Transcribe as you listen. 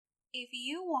If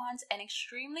you want an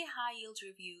extremely high yield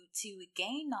review to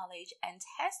gain knowledge and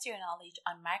test your knowledge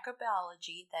on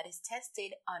microbiology that is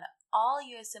tested on all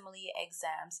USMLE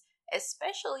exams,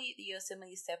 especially the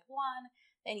USMLE Step 1,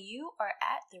 then you are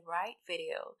at the right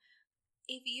video.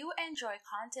 If you enjoy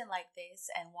content like this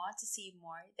and want to see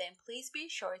more, then please be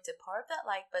sure to power up that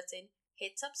like button,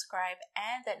 hit subscribe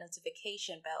and that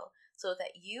notification bell so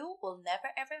that you will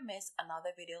never ever miss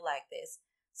another video like this.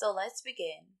 So let's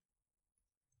begin.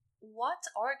 What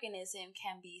organism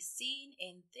can be seen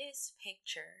in this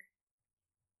picture?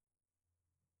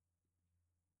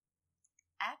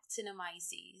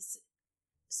 Actinomyces.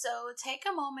 So take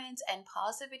a moment and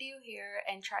pause the video here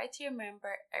and try to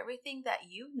remember everything that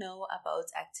you know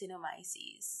about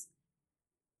actinomyces.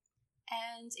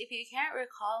 And if you can't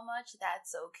recall much,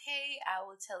 that's okay. I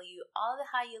will tell you all the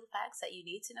high yield facts that you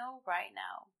need to know right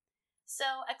now. So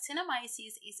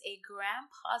actinomyces is a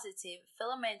gram-positive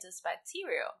filamentous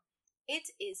bacteria.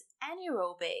 It is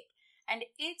anaerobic and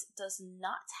it does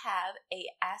not have an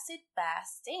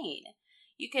acid-fast stain.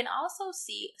 You can also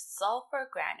see sulfur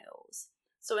granules.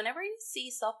 So whenever you see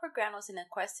sulfur granules in a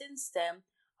question stem,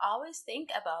 always think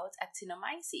about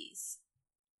actinomyces.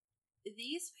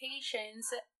 These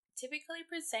patients typically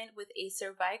present with a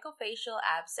cervicofacial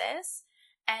abscess,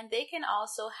 and they can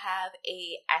also have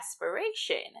a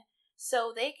aspiration.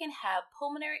 So they can have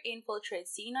pulmonary infiltrate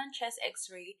seen on chest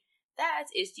x-ray that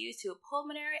is due to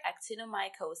pulmonary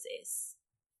actinomycosis.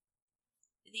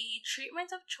 The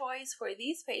treatment of choice for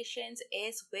these patients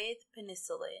is with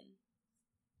penicillin.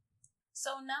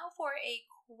 So now for a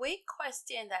quick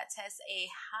question that tests a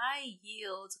high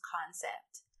yield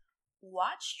concept.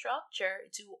 What structure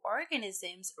do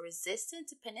organisms resistant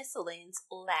to penicillins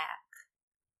lack?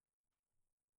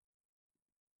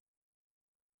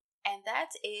 And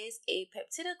that is a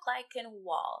peptidoglycan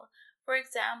wall. For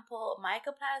example,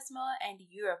 mycoplasma and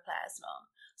uroplasma.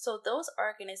 So those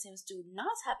organisms do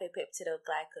not have a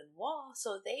peptidoglycan wall,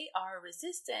 so they are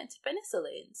resistant to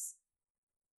penicillins.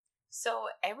 So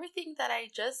everything that I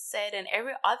just said and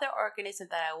every other organism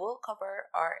that I will cover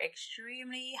are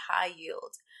extremely high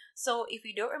yield. So if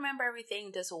you don't remember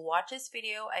everything, just watch this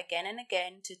video again and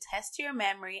again to test your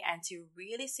memory and to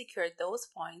really secure those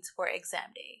points for exam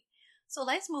day. So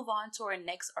let's move on to our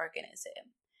next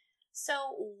organism.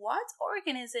 So what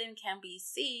organism can be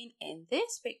seen in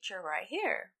this picture right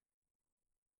here?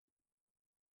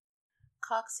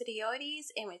 Coccidioides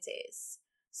immitis.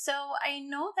 So I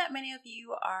know that many of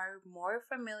you are more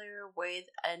familiar with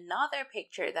another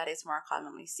picture that is more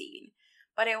commonly seen,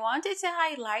 but I wanted to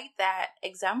highlight that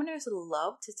examiners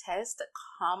love to test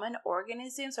common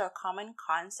organisms or common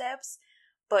concepts,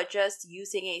 but just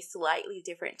using a slightly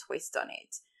different twist on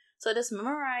it. So just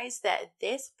memorize that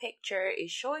this picture is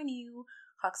showing you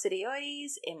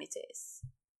Coccidioides immitis.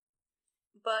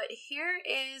 But here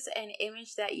is an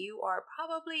image that you are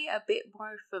probably a bit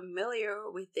more familiar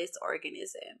with this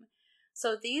organism.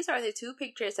 So these are the two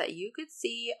pictures that you could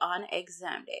see on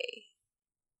exam day.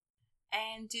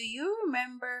 And do you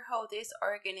remember how this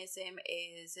organism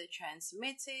is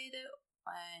transmitted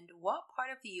and what part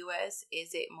of the US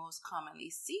is it most commonly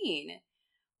seen?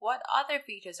 What other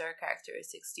features or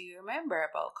characteristics do you remember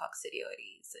about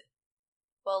coccidioides?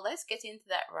 Well, let's get into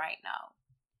that right now.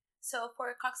 So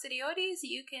for coccidioides,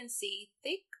 you can see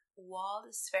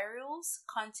thick-walled spherules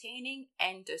containing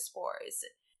endospores.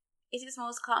 It is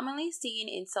most commonly seen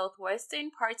in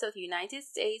southwestern parts of the United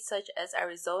States such as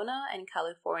Arizona and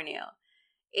California.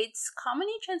 It's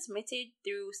commonly transmitted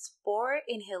through spore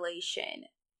inhalation.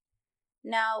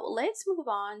 Now let's move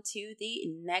on to the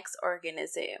next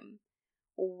organism.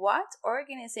 What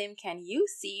organism can you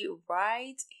see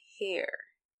right here?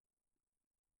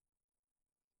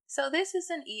 So this is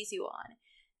an easy one.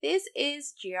 This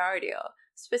is Giardia.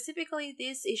 Specifically,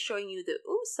 this is showing you the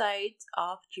oocytes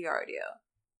of Giardia.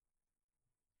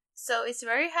 So it's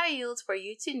very high yield for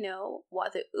you to know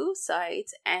what the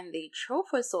oocytes and the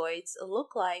trophozoites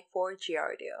look like for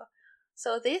Giardia.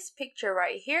 So this picture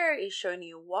right here is showing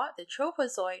you what the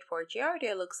trophozoite for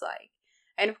Giardia looks like.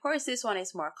 And of course, this one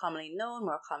is more commonly known,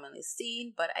 more commonly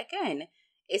seen, but again,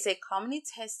 it's a commonly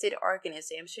tested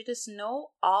organism, so just know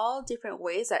all different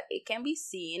ways that it can be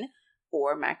seen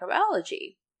for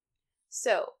microbiology.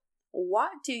 So,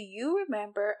 what do you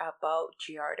remember about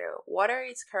Giardia? What are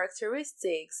its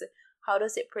characteristics? How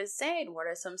does it present? What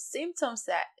are some symptoms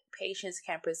that patients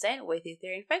can present with if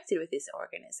they're infected with this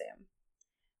organism?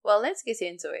 Well, let's get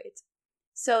into it.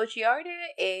 So, Giardia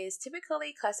is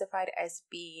typically classified as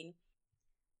being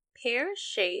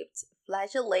pear-shaped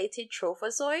flagellated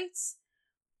trophozoites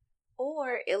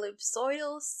or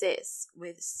ellipsoidal cysts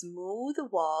with smooth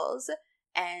walls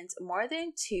and more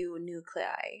than 2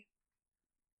 nuclei.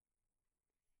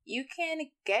 You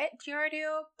can get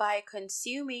Giardia by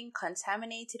consuming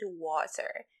contaminated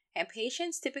water, and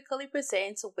patients typically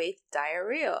present with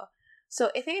diarrhea.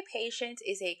 So if a patient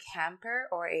is a camper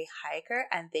or a hiker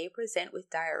and they present with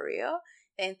diarrhea,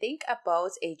 then think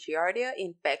about a Giardia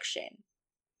infection.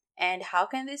 And how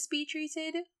can this be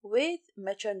treated? With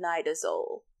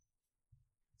metronidazole.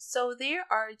 So there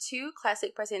are two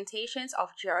classic presentations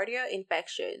of Giardia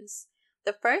infections.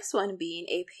 The first one being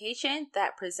a patient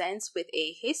that presents with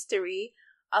a history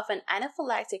of an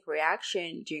anaphylactic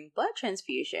reaction during blood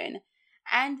transfusion,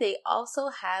 and they also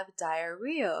have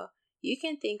diarrhea. You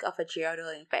can think of a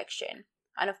Giardia infection.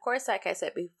 And of course, like I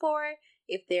said before,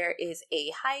 if there is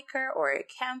a hiker or a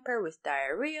camper with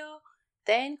diarrhea,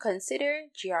 then consider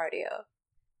Giardia.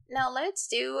 Now let's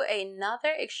do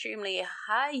another extremely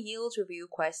high yield review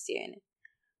question.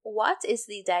 What is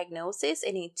the diagnosis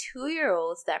in a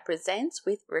 2-year-old that presents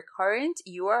with recurrent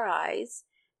URIs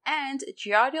and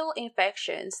giardial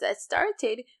infections that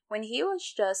started when he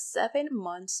was just 7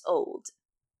 months old?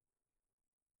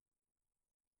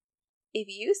 If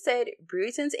you said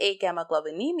Bruton's A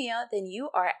gamma-globulinemia, then you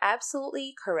are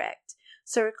absolutely correct.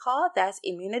 So recall that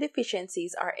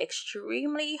immunodeficiencies are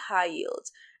extremely high yield,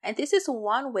 and this is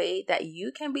one way that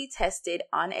you can be tested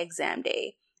on exam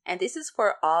day. And this is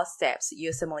for all steps,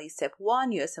 USMLE Step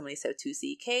 1, USMLE Step 2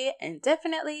 CK, and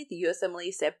definitely the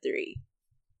USMLE Step 3.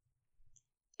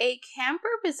 A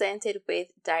camper presented with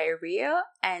diarrhea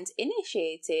and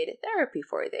initiated therapy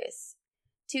for this.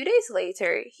 2 days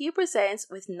later, he presents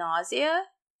with nausea,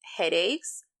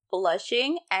 headaches,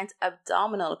 blushing, and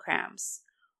abdominal cramps.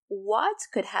 What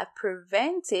could have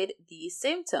prevented these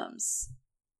symptoms?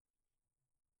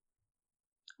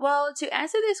 Well, to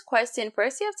answer this question,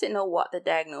 first you have to know what the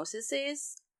diagnosis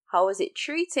is, how is it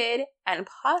treated, and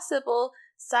possible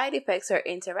side effects or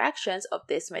interactions of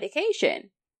this medication.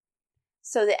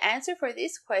 So the answer for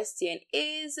this question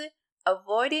is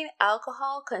avoiding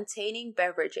alcohol-containing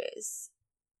beverages.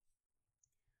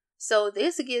 So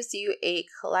this gives you a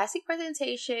classic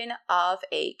presentation of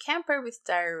a camper with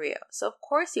diarrhea. So of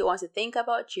course you want to think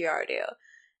about Giardia.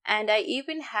 And I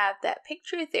even have that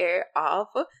picture there of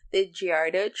the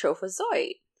Giardia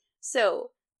trophozoite.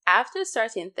 So after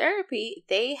starting therapy,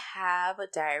 they have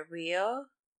diarrhea,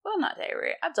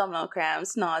 abdominal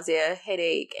cramps, nausea,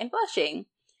 headache, and blushing.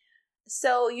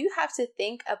 So you have to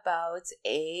think about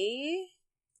a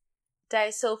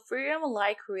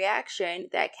disulfiram-like reaction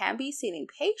that can be seen in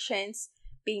patients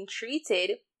being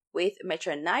treated with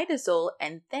metronidazole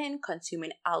and then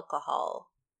consuming alcohol.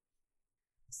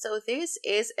 So this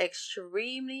is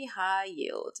extremely high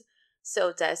yield.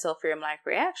 So disulfiram-like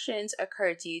reactions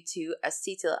occur due to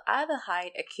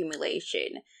acetaldehyde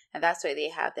accumulation, and that's why they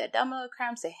have the abdominal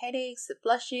cramps, the headaches, the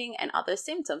blushing, and other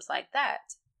symptoms like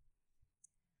that.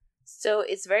 So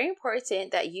it's very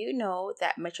important that you know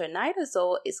that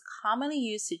metronidazole is commonly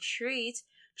used to treat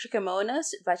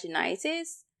Trichomonas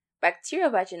vaginitis,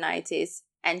 bacterial vaginitis,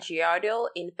 and giardial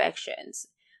infections.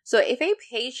 So if a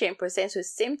patient presents with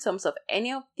symptoms of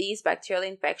any of these bacterial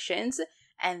infections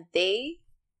and they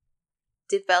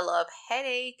develop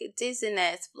headache,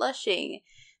 dizziness, blushing,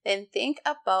 then think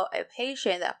about a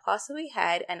patient that possibly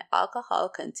had an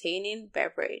alcohol-containing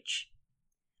beverage,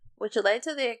 which led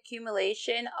to the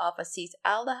accumulation of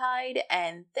acetaldehyde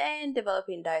and then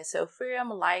developing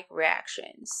disulfiram-like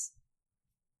reactions.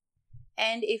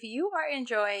 And if you are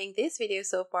enjoying this video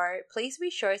so far, please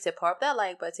be sure to pop that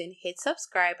like button, hit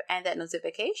subscribe, and that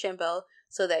notification bell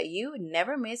so that you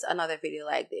never miss another video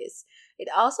like this. It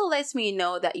also lets me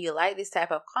know that you like this type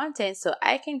of content so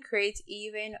I can create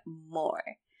even more.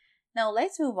 Now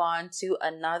let's move on to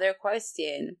another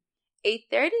question. A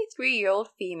 33-year-old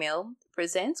female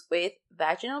presents with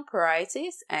vaginal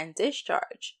pruritus and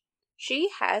discharge. She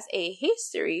has a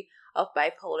history of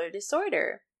bipolar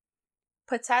disorder.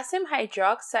 Potassium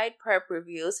hydroxide perp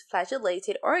reveals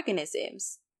flagellated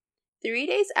organisms. 3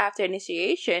 days after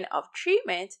initiation of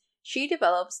treatment, she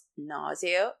develops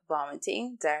nausea,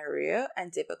 vomiting, diarrhea,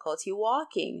 and difficulty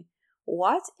walking.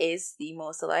 What is the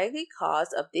most likely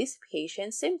cause of this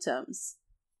patient's symptoms?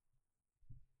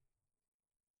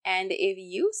 And if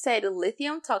you said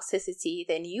lithium toxicity,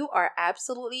 then you are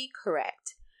absolutely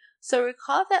correct. So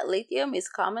recall that lithium is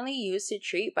commonly used to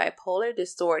treat bipolar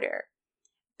disorder.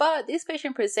 But this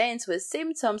patient presents with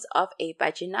symptoms of a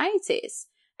vaginitis.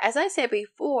 As I said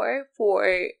before,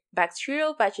 for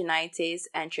bacterial vaginitis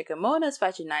and Trichomonas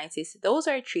vaginitis, those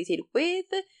are treated with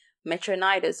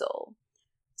metronidazole.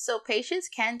 So patients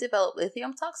can develop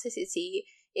lithium toxicity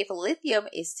if lithium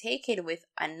is taken with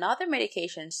another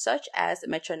medication such as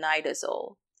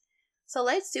metronidazole. So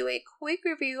let's do a quick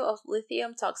review of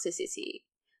lithium toxicity.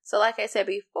 So like I said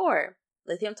before,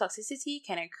 lithium toxicity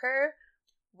can occur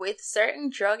with certain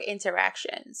drug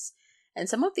interactions. And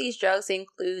some of these drugs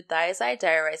include thiazide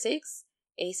diuretics,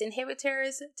 ACE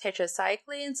inhibitors,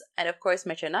 tetracyclines, and of course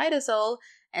metronidazole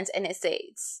and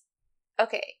NSAIDs.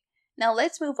 Okay, now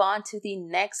let's move on to the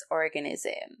next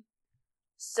organism.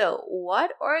 So,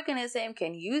 what organism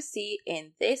can you see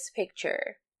in this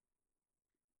picture?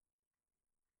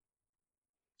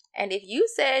 And if you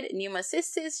said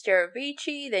Pneumocystis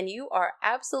jirovecii, then you are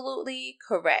absolutely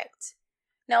correct.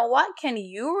 Now, what can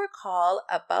you recall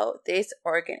about this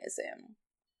organism?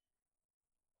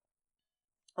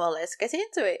 Well, let's get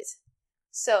into it.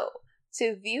 So,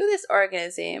 to view this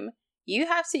organism, you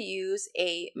have to use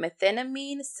a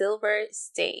methenamine silver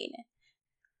stain.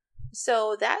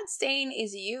 So that stain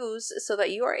is used so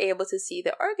that you are able to see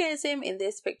the organism in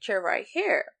this picture right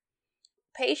here.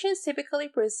 Patients typically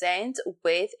present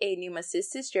with a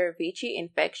Pneumocystis jirovecii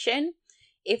infection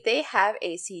if they have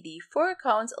a CD4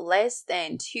 count less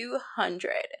than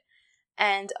 200.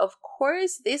 And of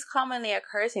course, this commonly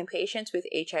occurs in patients with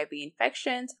HIV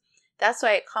infections. That's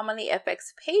why it commonly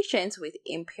affects patients with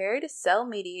impaired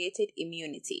cell-mediated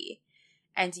immunity.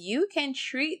 And you can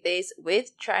treat this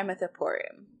with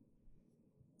trimethoprim.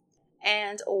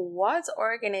 And what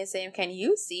organism can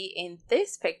you see in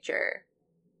this picture?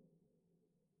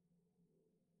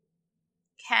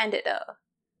 Candida.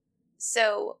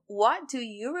 So, what do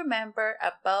you remember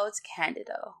about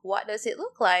Candida? What does it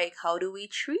look like? How do we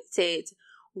treat it?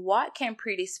 What can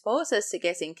predispose us to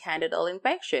getting candidal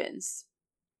infections?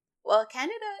 Well,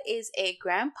 Candida is a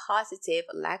gram-positive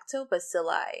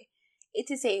lactobacilli. It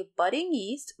is a budding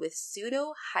yeast with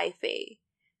pseudohyphae.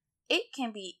 It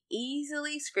can be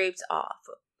easily scraped off.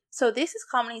 So this is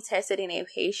commonly tested in a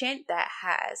patient that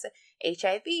has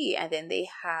HIV and then they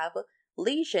have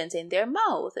lesions in their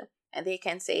mouth. And they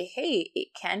can say, hey, it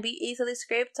can be easily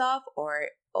scraped off,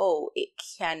 or, oh, it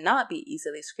cannot be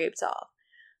easily scraped off.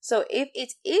 So if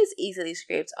it is easily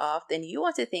scraped off, then you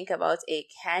want to think about a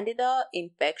Candida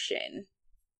infection.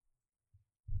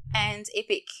 And if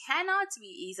it cannot be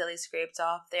easily scraped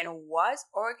off, then what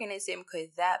organism could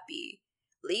that be?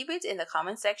 Leave it in the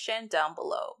comment section down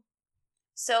below.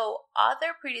 So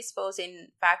other predisposing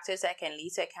factors that can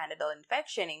lead to a candidal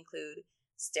infection include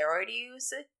steroid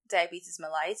use, diabetes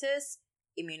mellitus,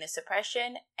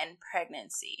 immunosuppression, and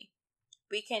pregnancy.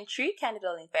 We can treat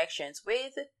candidal infections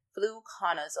with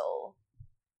fluconazole.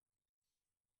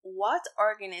 What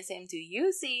organism do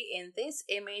you see in this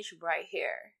image right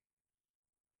here?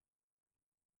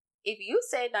 If you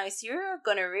said Neisseria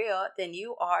gonorrhea, then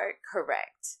you are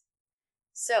correct.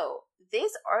 So,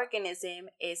 this organism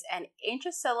is an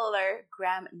intracellular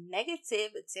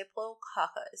gram-negative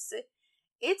diplococcus.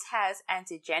 It has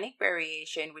antigenic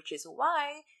variation, which is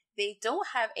why they don't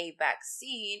have a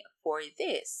vaccine for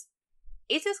this.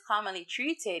 It is commonly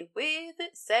treated with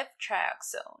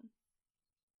ceftriaxone.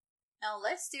 Now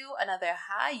let's do another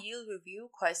high-yield review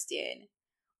question.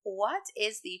 What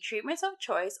is the treatment of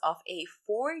choice of a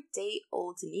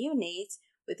 4-day-old neonate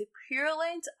with a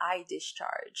purulent eye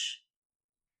discharge?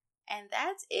 And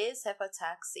that is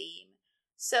cefotaxime.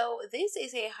 So this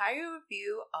is a higher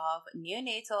review of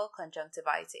neonatal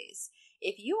conjunctivitis.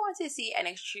 If you want to see an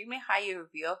extremely higher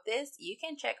review of this, you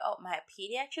can check out my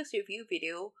pediatrics review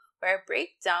video where I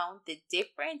break down the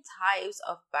different types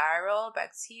of viral,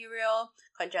 bacterial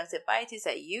conjunctivitis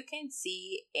that you can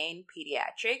see in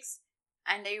pediatrics.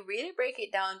 And I really break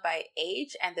it down by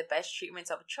age and the best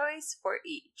treatments of choice for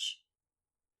each.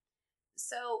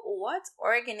 So, what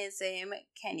organism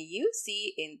can you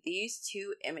see in these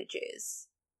two images?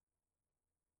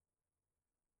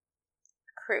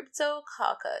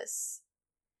 Cryptococcus.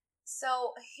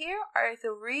 So, here are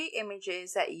 3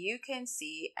 images that you can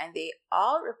see, and they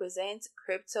all represent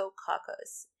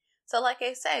Cryptococcus. So, like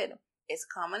I said, it's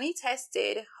commonly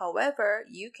tested. However,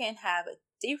 you can have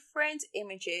different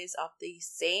images of the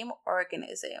same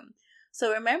organism.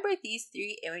 So, remember these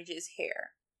 3 images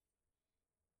here.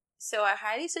 So I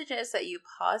highly suggest that you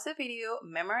pause the video,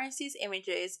 memorize these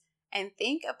images, and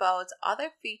think about other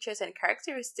features and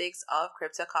characteristics of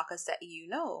Cryptococcus that you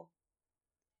know.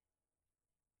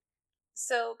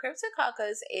 So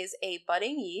Cryptococcus is a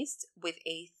budding yeast with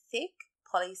a thick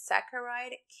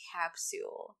polysaccharide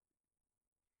capsule.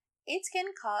 It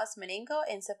can cause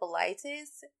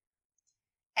meningoencephalitis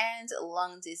and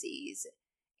lung disease.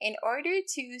 In order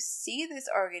to see this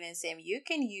organism, you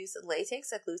can use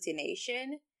latex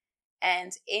agglutination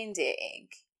and India ink.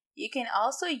 You can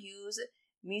also use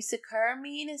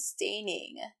mucocurmine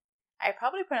staining. I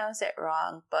probably pronounced it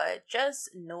wrong, but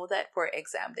just know that for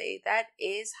exam day, that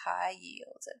is high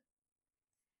yield.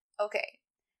 Okay,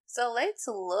 So let's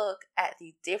look at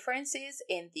the differences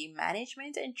in the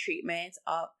management and treatment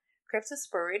of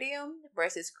Cryptosporidium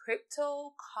versus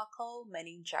cryptococcal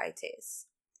meningitis.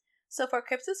 So for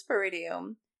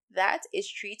Cryptosporidium, that is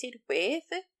treated with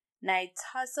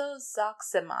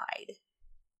nitazoxamide.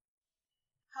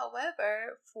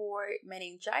 However, for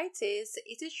meningitis,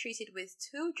 it is treated with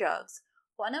two drugs,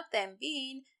 one of them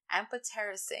being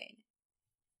amphotericin.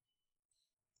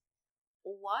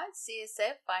 What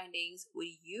CSF findings would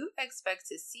you expect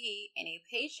to see in a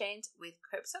patient with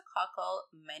cryptococcal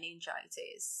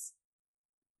meningitis?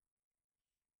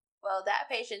 Well, that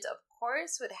patient, of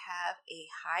course, would have a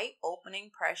high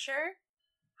opening pressure,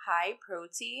 high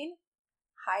protein,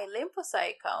 high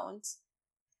lymphocyte count,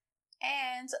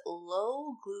 and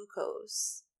low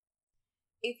glucose.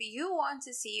 If you want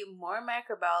to see more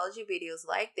microbiology videos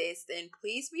like this, then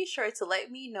please be sure to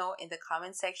let me know in the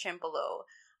comment section below.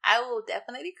 I will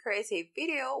definitely create a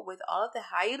video with all of the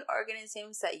high-yield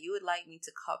organisms that you would like me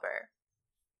to cover.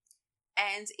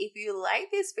 And if you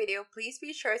like this video, please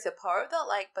be sure to power up that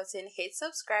like button, hit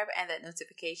subscribe, and that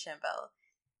notification bell.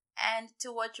 And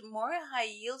to watch more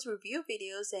high-yield review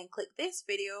videos, then click this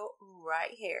video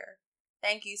right here.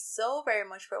 Thank you so very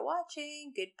much for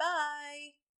watching.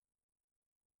 Goodbye!